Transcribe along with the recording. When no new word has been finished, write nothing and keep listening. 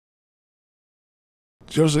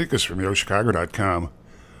Joe Zikas from YoChicago.com.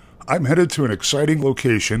 I'm headed to an exciting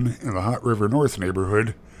location in the Hot River North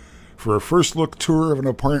neighborhood for a first look tour of an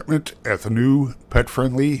apartment at the new,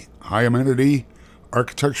 pet-friendly, high-amenity,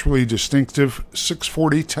 architecturally distinctive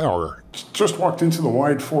SixForty Tower. Just walked into the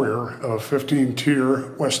wide foyer of a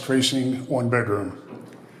 15-tier, west-facing one-bedroom.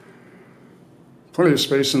 Plenty of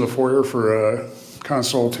space in the foyer for a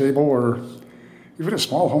console table or even a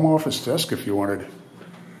small home office desk if you wanted.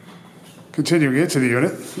 Continuing into the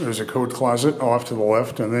unit, there's a coat closet off to the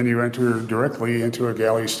left, and then you enter directly into a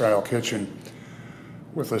galley-style kitchen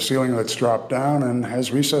with a ceiling that's dropped down and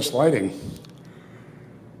has recessed lighting.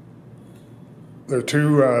 There are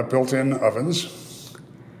two built-in ovens,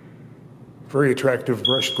 very attractive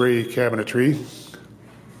brushed gray cabinetry,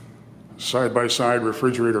 side-by-side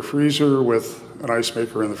refrigerator freezer with an ice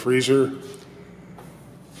maker in the freezer,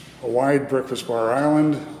 a wide breakfast bar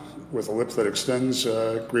island with a lip that extends,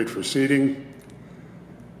 great for seating.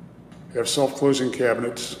 You have self-closing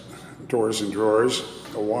cabinets, doors and drawers,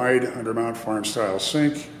 a wide undermount farm-style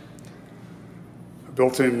sink, a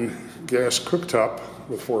built-in gas cooktop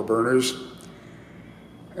with 4 burners,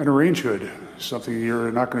 and a range hood, something you're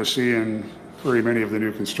not going to see in very many of the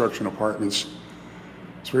new construction apartments.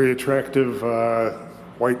 It's very attractive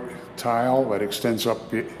white tile that extends up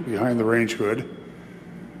behind the range hood.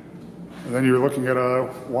 And then you're looking at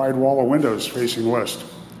a wide wall of windows facing west.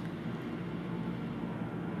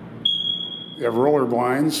 You have roller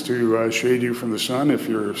blinds to shade you from the sun if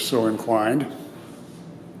you're so inclined.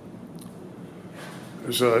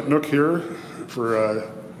 There's a nook here for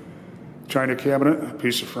a china cabinet, a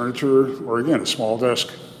piece of furniture, or again, a small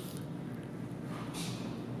desk.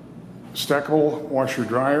 Stackable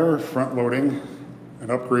washer-dryer, front-loading,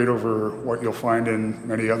 an upgrade over what you'll find in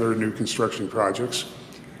many other new construction projects.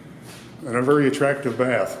 And a very attractive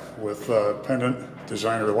bath with pendant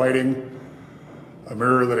designer lighting, a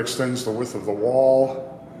mirror that extends the width of the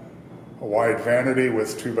wall, a wide vanity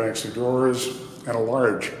with 2 banks of drawers, and a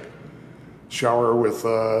large shower with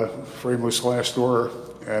a frameless glass door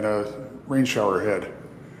and a rain shower head.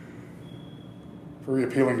 Very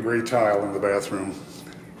appealing gray tile in the bathroom.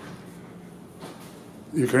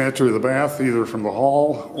 You can enter the bath either from the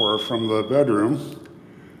hall or from the bedroom.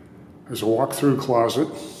 There's a walk-through closet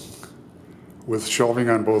with shelving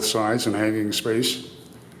on both sides and hanging space.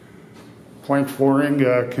 Plank flooring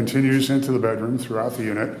continues into the bedroom throughout the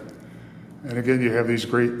unit. And again, you have these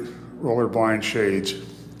great roller blind shades.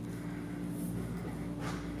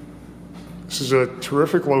 This is a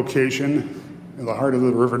terrific location in the heart of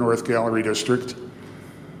the River North Gallery District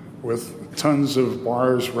with tons of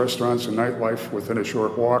bars, restaurants, and nightlife within a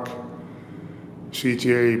short walk.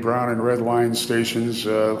 CTA brown and red line stations,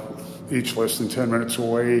 each less than 10 minutes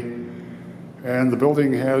away. And the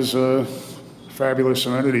building has a fabulous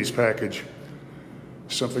amenities package,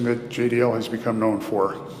 something that JDL has become known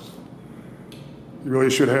for. You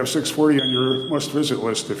really should have SixForty on your must-visit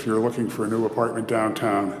list if you're looking for a new apartment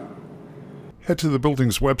downtown. Head to the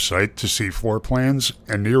building's website to see floor plans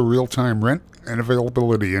and near real-time rent and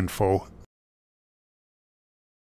availability info.